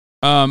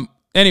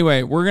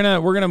Anyway, we're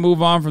gonna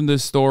move on from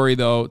this story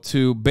though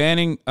to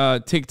banning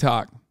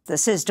TikTok.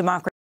 This is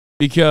democracy.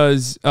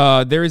 Because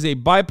there is a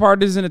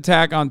bipartisan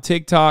attack on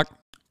TikTok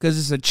because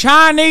it's a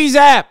Chinese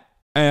app.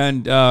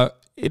 And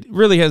it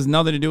really has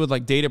nothing to do with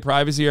like data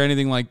privacy or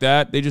anything like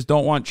that. They just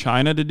don't want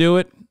China to do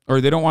it,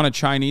 or they don't want a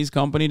Chinese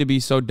company to be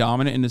so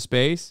dominant in the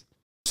space.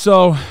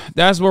 So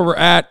that's where we're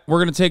at. We're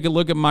going to take a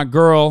look at my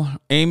girl,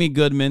 Amy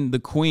Goodman, the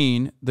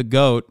queen, the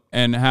GOAT,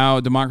 and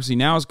how Democracy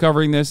Now! Is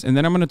covering this. And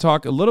then I'm going to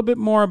talk a little bit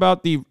more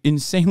about the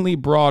insanely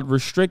broad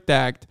Restrict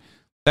Act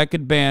that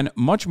could ban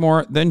much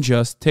more than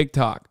just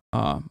TikTok,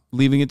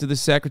 leaving it to the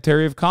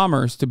Secretary of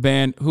Commerce to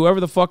ban whoever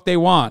the fuck they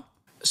want.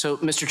 So,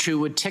 Mr. Chu,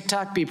 would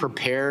TikTok be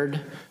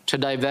prepared to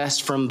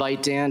divest from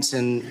ByteDance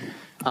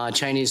and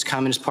Chinese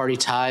Communist Party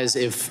ties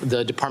if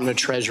the Department of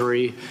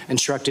Treasury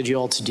instructed you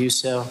all to do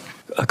so?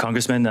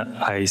 Congressman,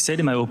 I said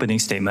in my opening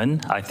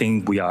statement, I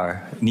think we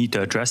need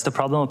to address the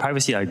problem of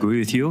privacy. I agree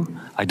with you.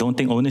 I don't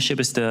think ownership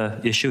is the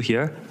issue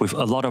here. With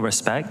a lot of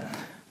respect,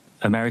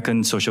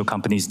 American social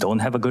companies don't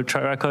have a good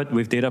track record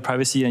with data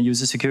privacy and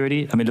user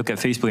security. I mean, look at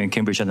Facebook and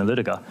Cambridge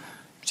Analytica,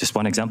 just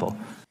one example.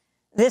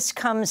 This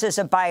comes as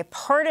a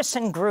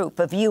bipartisan group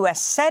of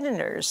U.S.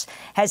 senators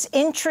has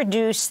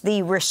introduced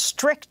the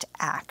Restrict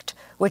Act,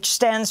 which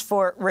stands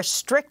for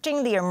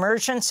Restricting the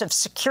Emergence of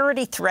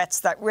Security Threats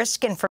That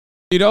Risk Information.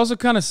 It also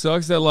kind of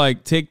sucks that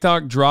like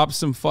TikTok drops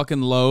some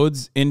fucking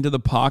loads into the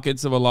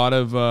pockets of a lot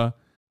of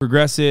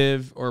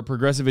progressive or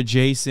progressive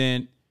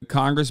adjacent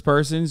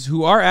congresspersons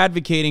who are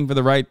advocating for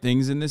the right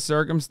things in this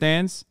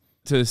circumstance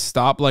to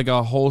stop like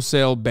a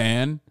wholesale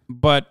ban.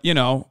 But, you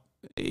know,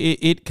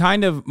 it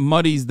kind of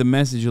muddies the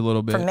message a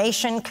little bit.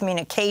 Information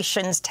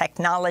Communications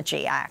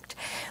Technology Act,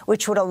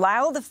 which would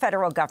allow the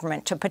federal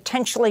government to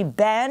potentially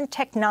ban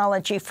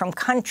technology from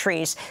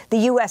countries the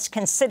U.S.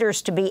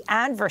 considers to be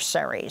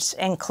adversaries,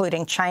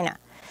 including China.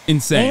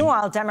 Insane.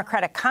 Meanwhile,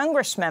 Democratic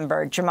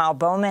Congressmember Jamal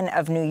Bowman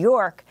of New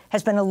York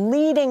has been a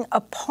leading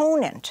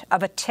opponent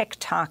of a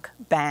TikTok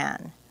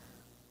ban.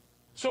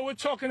 So we're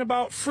talking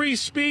about free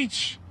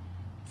speech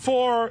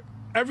for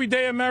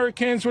everyday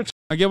Americans.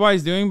 I get why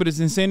he's doing, but it's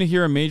insane to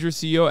hear a major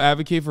CEO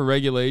advocate for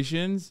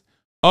regulations.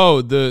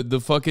 Oh, the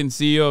fucking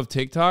CEO of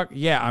TikTok?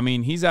 Yeah, I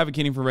mean, he's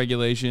advocating for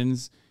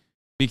regulations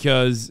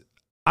because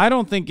I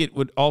don't think it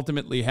would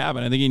ultimately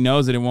happen. I think he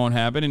knows that it won't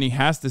happen, and he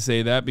has to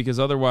say that because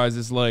otherwise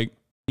it's like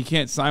he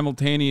can't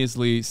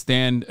simultaneously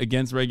stand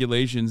against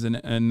regulations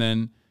and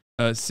then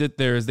sit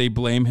there as they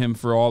blame him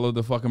for all of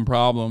the fucking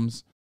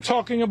problems.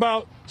 Talking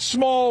about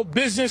small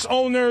business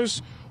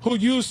owners who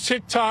use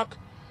TikTok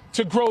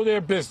to grow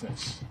their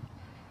business.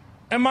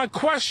 And my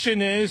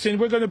question is, and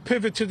we're going to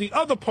pivot to the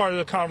other part of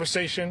the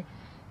conversation,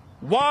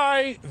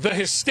 why the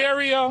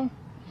hysteria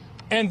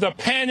and the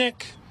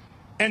panic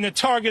and the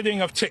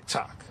targeting of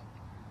TikTok?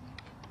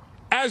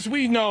 As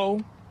we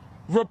know,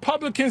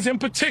 Republicans in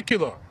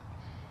particular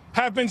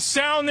have been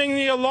sounding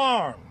the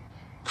alarm,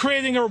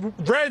 creating a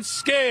red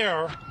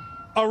scare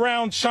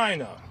around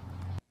China.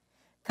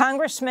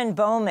 Congressman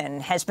Bowman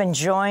has been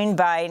joined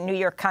by New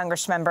York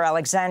Congressmember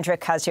Alexandria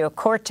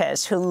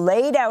Ocasio-Cortez, who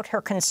laid out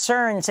her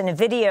concerns in a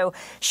video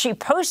she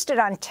posted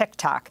on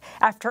TikTok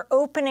after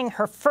opening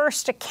her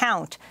first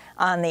account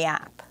on the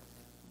app.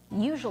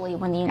 Usually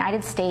when the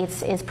United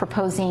States is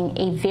proposing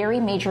a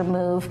very major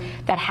move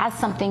that has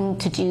something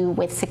to do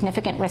with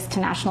significant risk to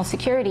national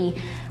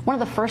security, one of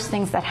the first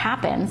things that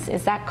happens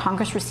is that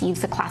Congress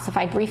receives a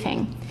classified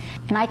briefing.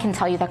 And I can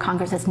tell you that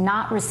Congress has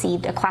not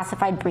received a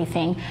classified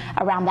briefing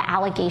around the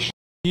allegation.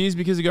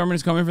 Because the government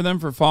is coming for them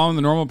for following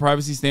the normal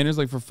privacy standards.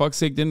 Like, for fuck's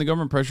sake, didn't the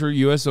government pressure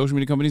U.S. social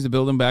media companies to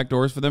build them back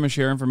doors for them and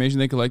share information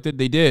they collected?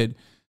 They did.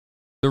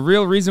 The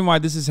real reason why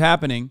this is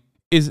happening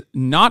is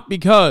not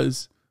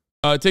because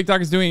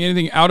TikTok is doing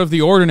anything out of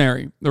the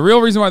ordinary. The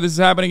real reason why this is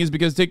happening is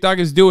because TikTok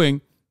is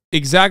doing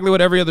exactly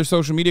what every other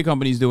social media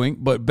company is doing,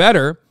 but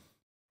better.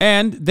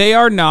 And they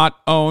are not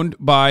owned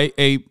by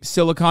a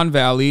Silicon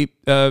Valley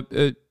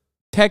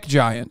tech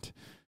giant.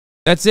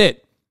 That's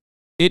it.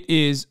 It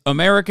is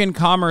American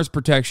commerce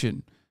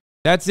protection.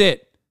 That's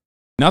it.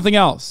 Nothing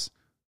else.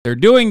 They're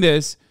doing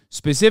this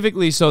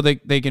specifically so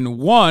they can,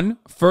 one,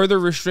 further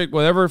restrict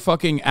whatever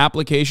fucking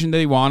application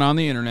they want on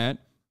the internet,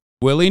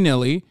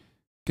 willy-nilly,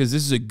 because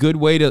this is a good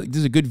way to, this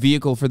is a good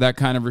vehicle for that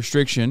kind of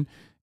restriction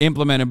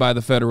implemented by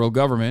the federal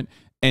government.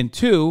 And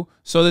two,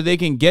 so that they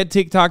can get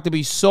TikTok to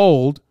be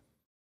sold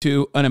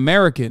to an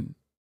American.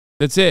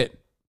 That's it.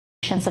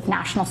 Of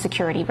national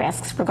security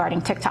risks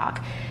regarding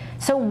TikTok.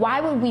 So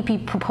why would we be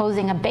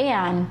proposing a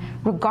ban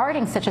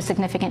regarding such a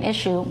significant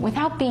issue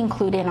without being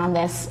clued in on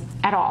this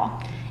at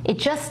all? It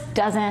just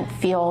doesn't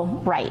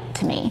feel right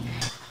to me.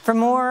 For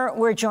more,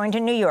 we're joined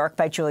in New York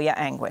by Julia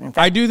Angwin.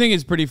 I do think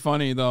it's pretty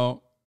funny,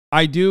 though.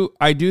 I do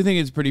think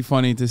it's pretty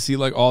funny to see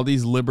like all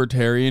these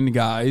libertarian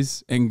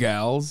guys and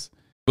gals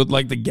with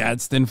like the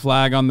Gadsden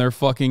flag on their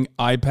fucking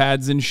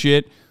iPads and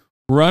shit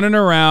running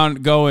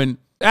around going,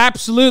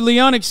 absolutely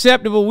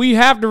unacceptable. We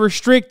have to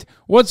restrict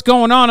what's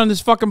going on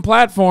this fucking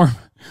platform.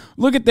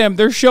 Look at them.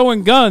 They're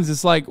showing guns.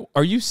 It's like,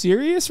 are you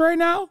serious right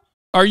now?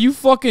 Are you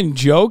fucking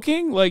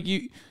joking? Like,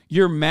 you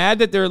You're mad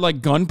that they're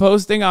like gun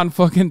posting on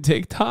fucking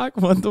TikTok?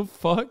 What the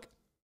fuck?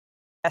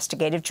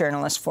 Investigative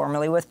journalist,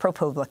 formerly with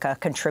ProPublica,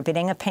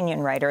 contributing opinion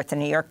writer at the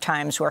New York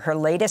Times, where her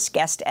latest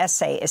guest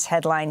essay is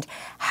headlined,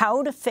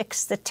 How to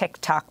Fix the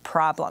TikTok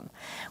Problem.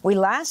 We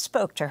last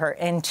spoke to her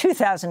in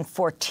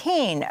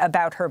 2014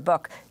 about her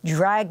book,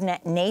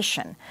 Dragnet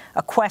Nation,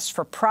 a quest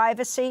for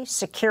privacy,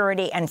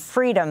 security, and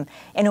freedom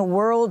in a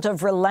world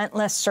of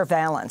relentless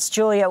surveillance.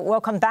 Julia,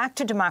 welcome back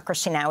to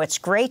Democracy Now! It's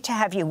great to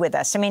have you with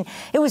us. I mean,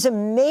 it was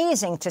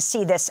amazing to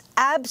see this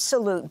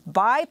absolute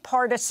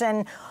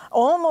bipartisan,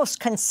 almost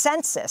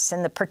consensus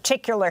in the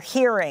particular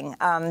hearing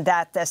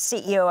that the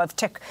CEO of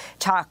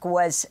TikTok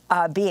was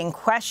being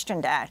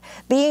questioned at,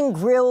 being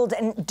grilled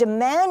and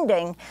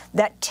demanding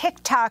that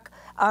TikTok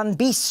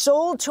be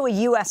sold to a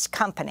U.S.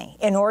 company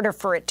in order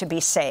for it to be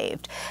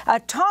saved.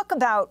 Talk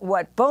about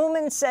what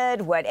Bowman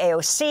said, what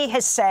AOC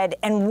has said,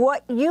 and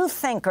what you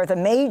think are the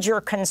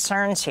major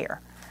concerns here.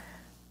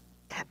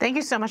 Thank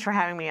you so much for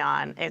having me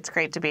on. It's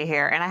great to be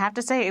here. And I have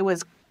to say, it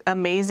was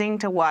amazing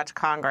to watch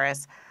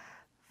Congress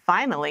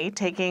finally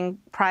taking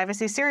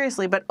privacy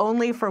seriously, but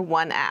only for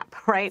one app,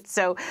 right?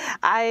 So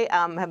I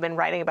have been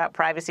writing about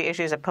privacy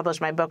issues. I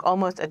published my book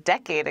almost a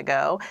decade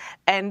ago,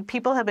 and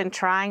people have been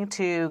trying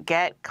to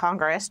get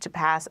Congress to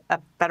pass a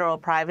federal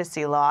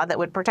privacy law that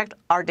would protect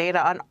our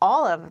data on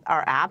all of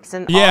our apps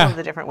and all of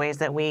the different ways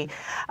that we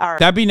are.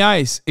 That'd be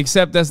nice,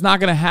 except that's not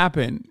going to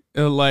happen.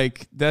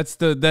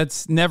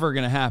 That's never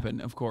going to happen,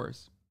 of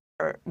course.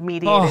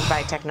 Mediated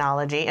by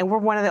technology, and we're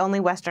one of the only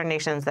Western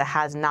nations that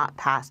has not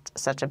passed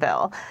such a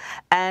bill.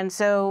 And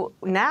so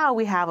now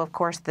we have, of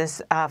course,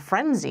 this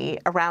frenzy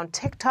around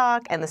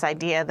TikTok and this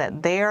idea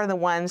that they're the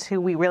ones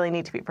who we really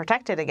need to be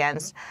protected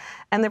against.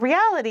 And the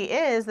reality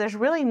is there's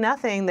really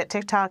nothing that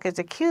TikTok is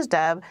accused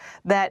of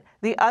that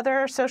the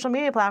other social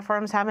media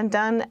platforms haven't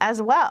done as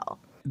well.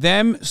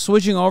 Them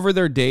switching over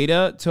their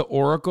data to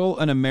Oracle,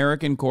 an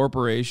American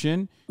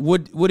corporation,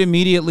 would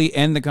immediately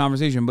end the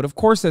conversation. But of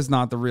course, that's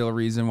not the real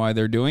reason why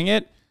they're doing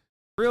it.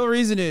 The real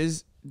reason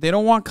is they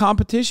don't want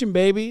competition,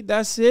 baby.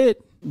 That's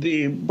it.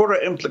 The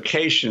broader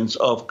implications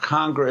of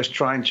Congress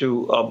trying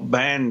to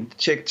ban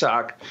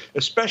TikTok,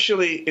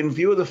 especially in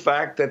view of the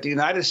fact that the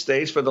United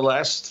States for the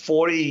last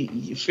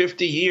 40,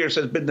 50 years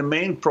has been the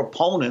main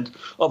proponent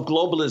of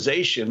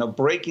globalization, of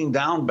breaking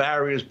down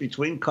barriers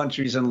between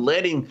countries and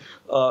letting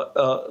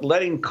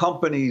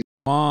companies.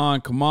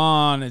 Come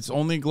on. It's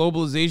only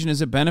globalization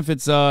as it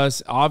benefits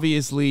us.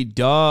 Obviously,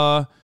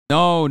 duh.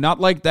 No, not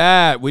like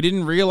that. We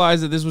didn't realize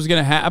that this was going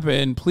to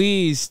happen.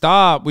 Please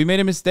stop. We made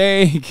a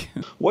mistake.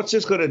 What's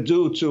this going to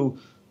do to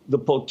the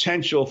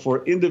potential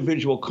for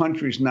individual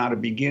countries now to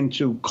begin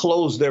to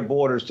close their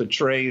borders to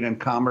trade and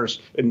commerce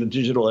in the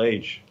digital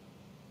age?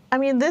 I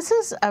mean, this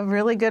is a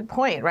really good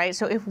point, right?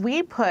 So if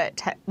we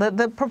put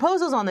the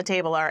proposals on the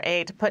table are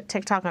A, to put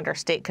TikTok under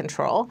state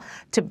control,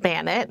 to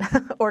ban it,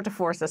 or to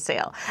force a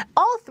sale.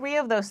 All three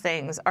of those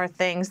things are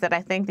things that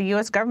I think the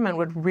U.S. government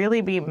would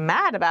really be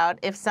mad about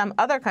if some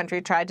other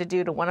country tried to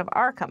do to one of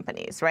our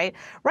companies, right?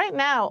 Right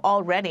now,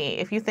 already,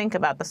 if you think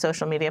about the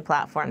social media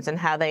platforms and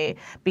how they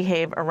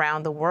behave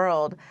around the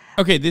world.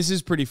 Okay, this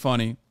is pretty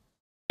funny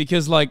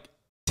because, like,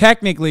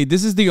 technically,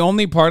 this is the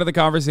only part of the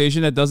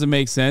conversation that doesn't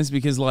make sense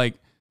because, like,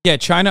 yeah,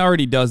 China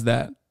already does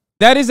that.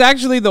 That is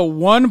actually the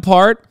one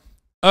part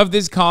of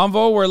this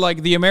convo where,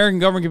 like, the American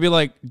government could be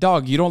like,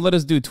 dog, you don't let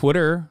us do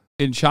Twitter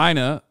in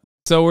China,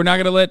 so we're not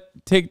gonna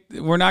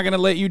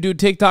let you do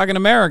TikTok in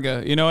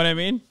America. You know what I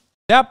mean?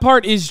 That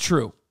part is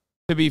true,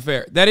 to be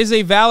fair. That is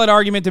a valid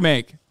argument to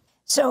make.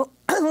 So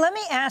let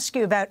me ask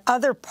you about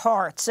other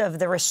parts of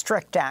the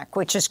Restrict Act,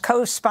 which is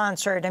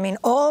co-sponsored. I mean,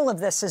 all of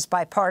this is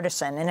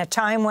bipartisan in a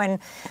time when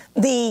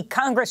the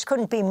Congress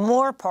couldn't be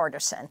more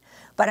partisan.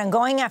 But I'm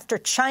going after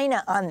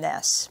China on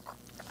this.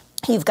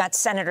 You've got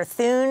Senator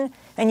Thune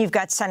and you've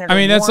got Senator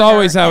Warner, that's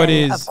always how it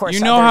and, is. Of course,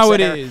 you know how it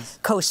is.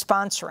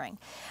 Co-sponsoring.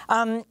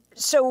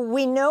 So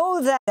we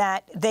know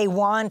that they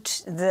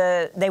want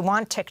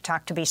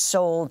TikTok to be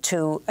sold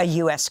to a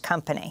U.S.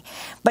 company.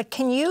 But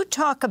can you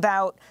talk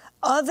about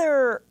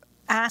other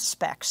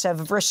aspects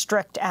of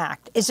Restrict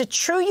Act? Is it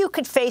true you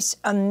could face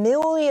 $1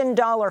 million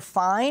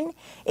fine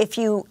if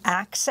you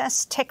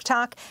access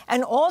TikTok?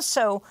 And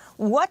also,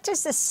 what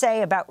does this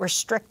say about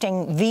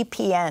restricting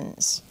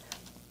VPNs?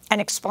 And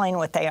explain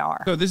what they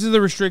are. So this is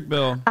the Restrict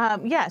bill.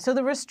 Yeah, so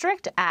the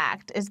Restrict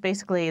Act is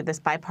basically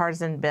this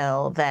bipartisan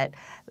bill that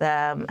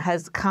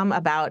has come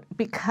about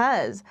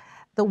because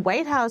the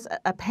White House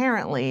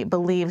apparently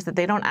believes that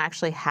they don't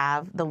actually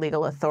have the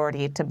legal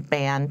authority to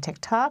ban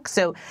TikTok.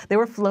 So they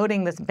were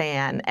floating this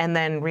ban and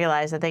then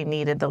realized that they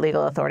needed the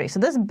legal authority.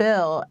 So this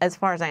bill, as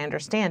far as I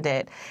understand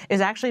it,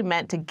 is actually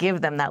meant to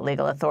give them that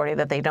legal authority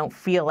that they don't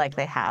feel like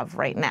they have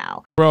right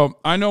now. Bro,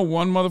 I know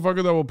one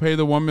motherfucker that will pay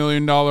the $1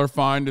 million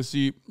fine to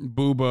see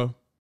Booba.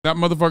 That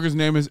motherfucker's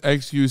name is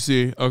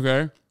XQC,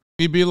 okay?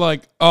 He'd be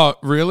like, oh,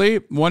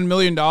 really? $1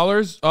 million?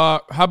 How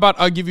about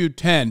I'll give you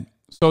 10?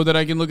 So that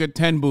I can look at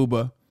 10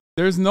 Booba.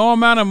 There's no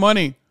amount of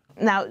money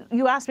Now,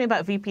 you asked me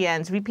about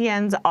VPNs.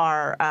 VPNs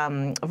are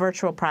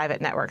virtual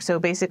private networks. So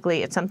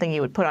basically, it's something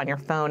you would put on your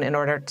phone in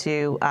order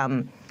to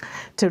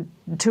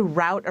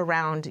route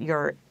around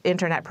your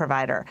internet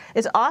provider.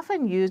 It's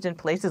often used in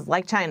places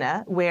like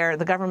China, where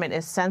the government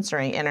is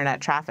censoring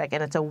internet traffic,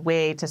 and it's a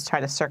way to try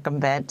to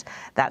circumvent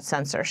that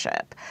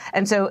censorship.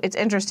 And so it's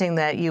interesting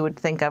that you would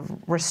think of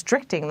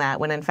restricting that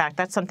when, in fact,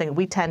 that's something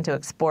we tend to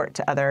export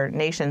to other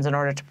nations in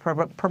order to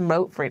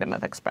promote freedom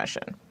of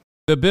expression.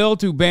 The bill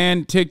to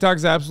ban TikTok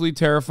is absolutely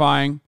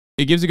terrifying.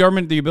 It gives the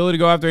government the ability to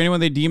go after anyone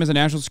they deem as a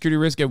national security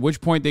risk, at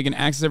which point they can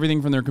access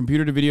everything from their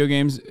computer to video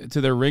games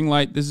to their ring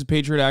light. This is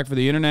Patriot Act for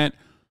the internet.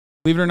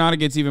 Believe it or not, it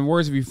gets even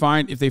worse.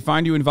 If they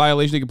find you in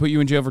violation, they can put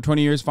you in jail for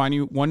 20 years, fine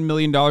you $1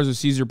 million, or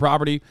seize your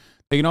property.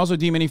 They can also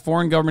deem any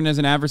foreign government as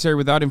an adversary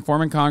without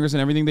informing Congress,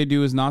 and everything they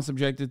do is not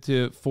subjected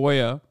to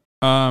FOIA.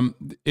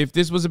 If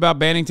this was about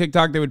banning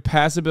TikTok, they would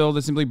pass a bill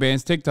that simply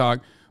bans TikTok.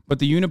 But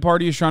the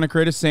Uniparty is trying to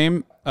create a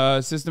same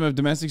system of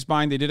domestic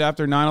spying they did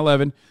after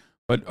 9/11,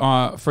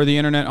 but for the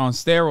internet on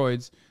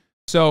steroids.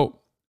 So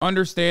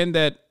understand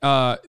that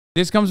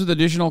this comes with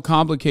additional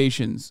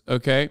complications,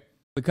 okay?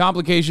 The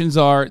complications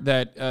are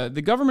that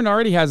the government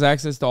already has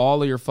access to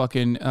all of your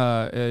fucking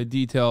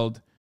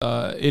detailed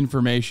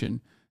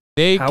information.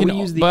 They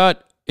can,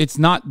 but it's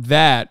not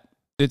that.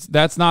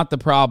 That's not the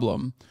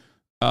problem.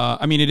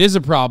 I mean, it is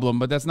a problem,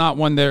 but that's not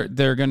one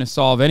they're going to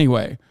solve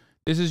anyway.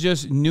 This is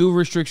just new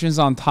restrictions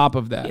on top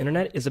of that. The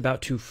internet is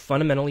about to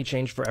fundamentally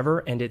change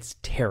forever, and it's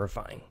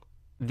terrifying.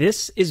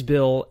 This is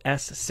Bill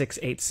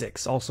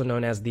S686, also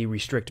known as the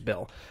Restrict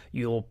Bill.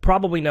 You'll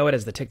probably know it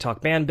as the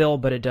TikTok ban bill,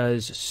 but it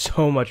does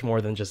so much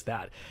more than just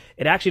that.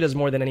 It actually does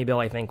more than any bill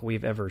I think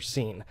we've ever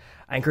seen.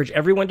 I encourage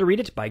everyone to read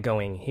it by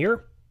going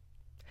here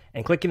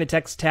and clicking the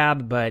text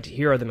tab, but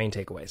here are the main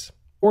takeaways.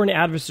 Foreign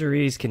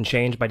adversaries can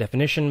change by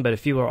definition, but a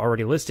few are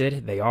already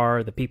listed. They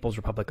are the People's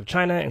Republic of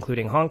China,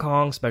 including Hong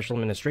Kong, Special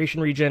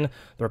Administration Region,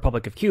 the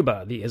Republic of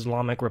Cuba, the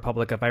Islamic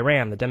Republic of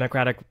Iran, the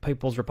Democratic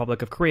People's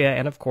Republic of Korea,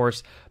 and of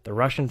course, the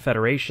Russian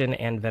Federation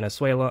and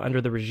Venezuela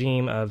under the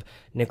regime of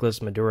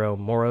Nicolas Maduro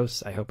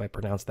Moros. I hope I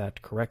pronounced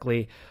that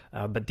correctly,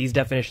 but these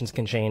definitions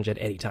can change at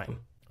any time.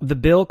 The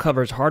bill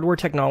covers hardware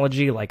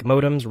technology like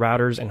modems,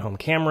 routers, and home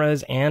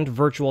cameras, and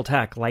virtual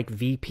tech like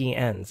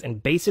VPNs,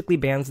 and basically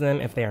bans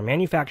them if they are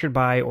manufactured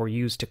by or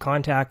used to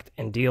contact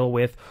and deal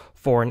with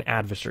foreign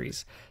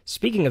adversaries.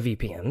 Speaking of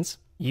VPNs,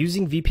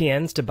 using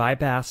VPNs to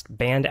bypass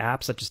banned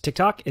apps such as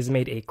TikTok is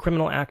made a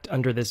criminal act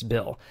under this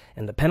bill,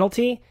 and the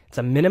penalty, it's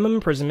a minimum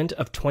imprisonment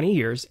of 20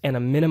 years and a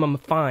minimum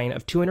fine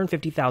of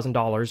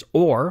 $250,000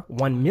 or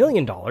 $1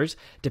 million,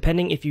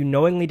 depending if you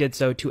knowingly did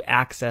so to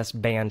access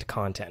banned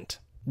content.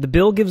 The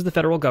bill gives the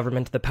federal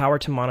government the power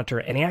to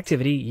monitor any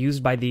activity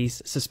used by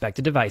these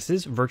suspected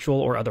devices, virtual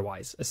or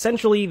otherwise.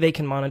 Essentially, they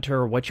can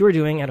monitor what you are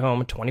doing at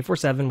home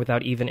 24/7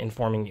 without even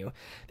informing you.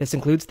 This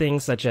includes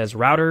things such as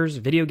routers,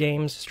 video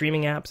games,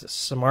 streaming apps,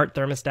 smart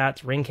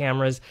thermostats, ring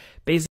cameras,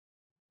 basic...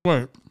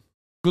 Wait.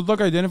 Good luck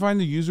identifying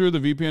the user of the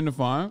VPN to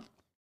find?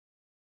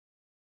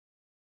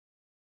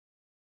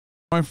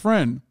 My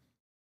friend.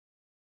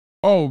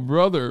 Oh,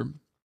 brother.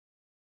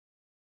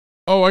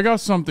 Oh, I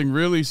got something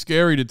really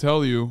scary to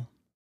tell you.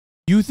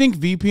 You think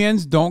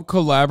VPNs don't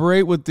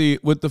collaborate with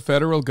the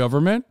federal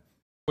government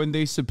when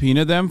they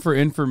subpoena them for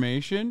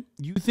information?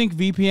 You think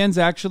VPNs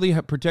actually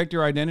protect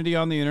your identity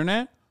on the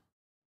internet?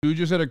 You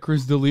just had a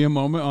Chris D'Elia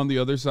moment on the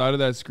other side of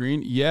that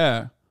screen.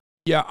 Yeah,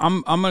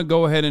 I'm gonna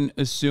go ahead and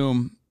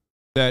assume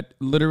that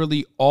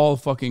literally all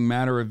fucking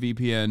matter of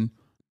VPN,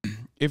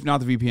 if not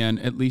the VPN,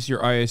 at least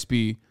your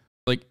ISP.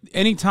 Like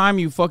anytime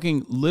you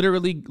fucking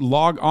literally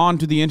log on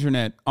to the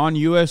internet on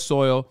U.S.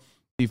 soil,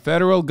 the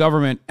federal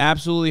government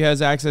absolutely has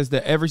access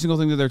to every single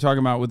thing that they're talking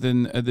about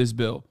within this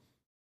bill.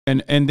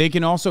 And they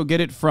can also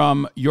get it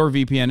from your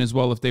VPN as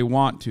well if they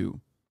want to.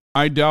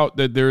 I doubt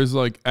that there is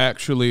like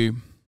actually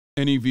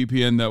any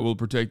VPN that will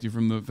protect you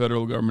from the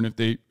federal government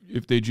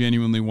if they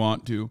genuinely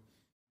want to.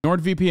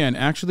 NordVPN,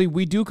 actually,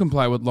 we do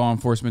comply with law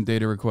enforcement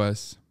data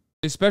requests.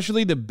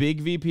 Especially the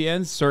big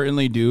VPNs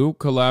certainly do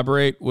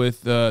collaborate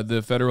with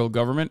the federal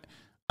government.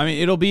 I mean,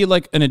 it'll be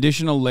like an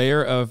additional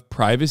layer of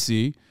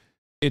privacy.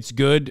 It's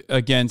good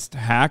against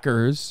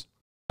hackers.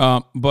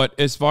 But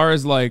as far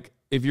as like,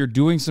 if you're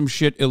doing some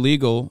shit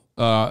illegal,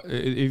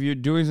 if you're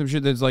doing some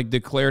shit that's like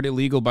declared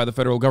illegal by the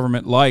federal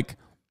government, like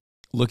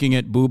looking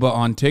at booba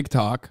on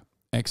TikTok,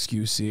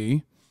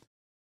 XQC,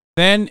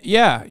 then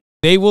yeah,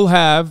 they will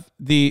have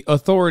the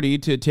authority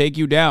to take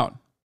you down.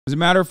 As a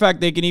matter of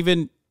fact, they can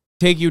even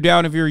take you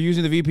down if you're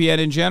using the VPN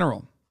in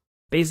general.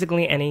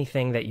 Basically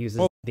anything that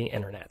uses the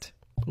internet.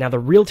 Now, the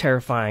real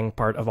terrifying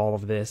part of all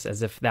of this,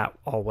 as if that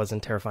all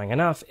wasn't terrifying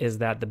enough, is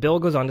that the bill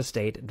goes on to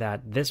state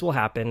that this will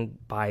happen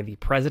by the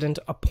president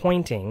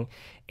appointing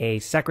a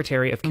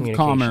Secretary of Communications.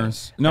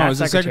 Commerce. No, it's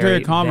the Secretary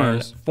of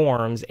Commerce. Then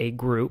forms a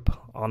group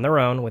on their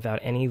own without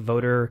any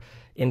voter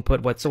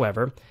input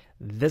whatsoever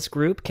This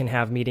group can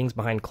have meetings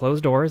behind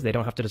closed doors. They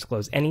don't have to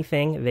disclose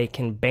anything. They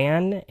can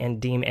ban and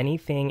deem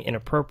anything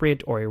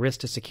inappropriate or a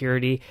risk to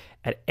security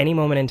at any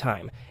moment in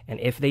time. And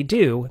if they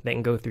do, they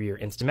can go through your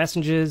instant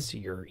messages,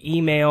 your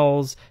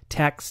emails,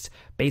 text,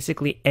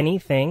 basically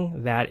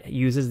anything that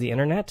uses the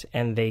internet,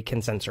 and they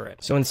can censor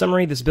it. So in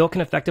summary, this bill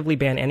can effectively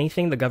ban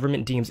anything the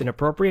government deems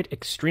inappropriate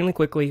extremely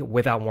quickly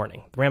without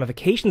warning. The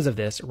ramifications of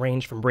this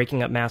range from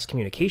breaking up mass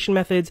communication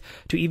methods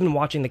to even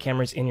watching the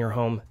cameras in your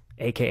home,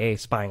 aka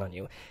spying on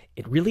you.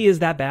 It really is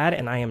that bad,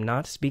 and I am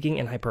not speaking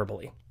in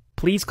hyperbole.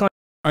 Please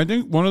I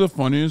think one of the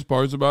funniest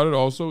parts about it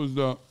also is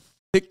that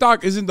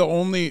TikTok isn't the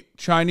only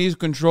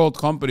Chinese-controlled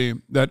company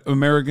that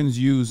Americans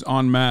use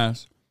en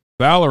masse.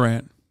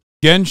 Valorant,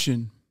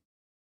 Genshin,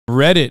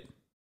 Reddit,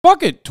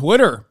 fuck it,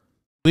 Twitter,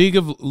 League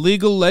of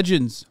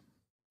Legends,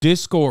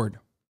 Discord.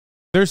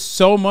 There's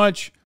so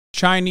much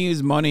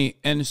Chinese money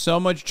and so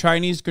much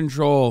Chinese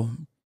control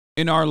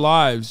in our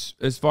lives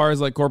as far as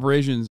like corporations.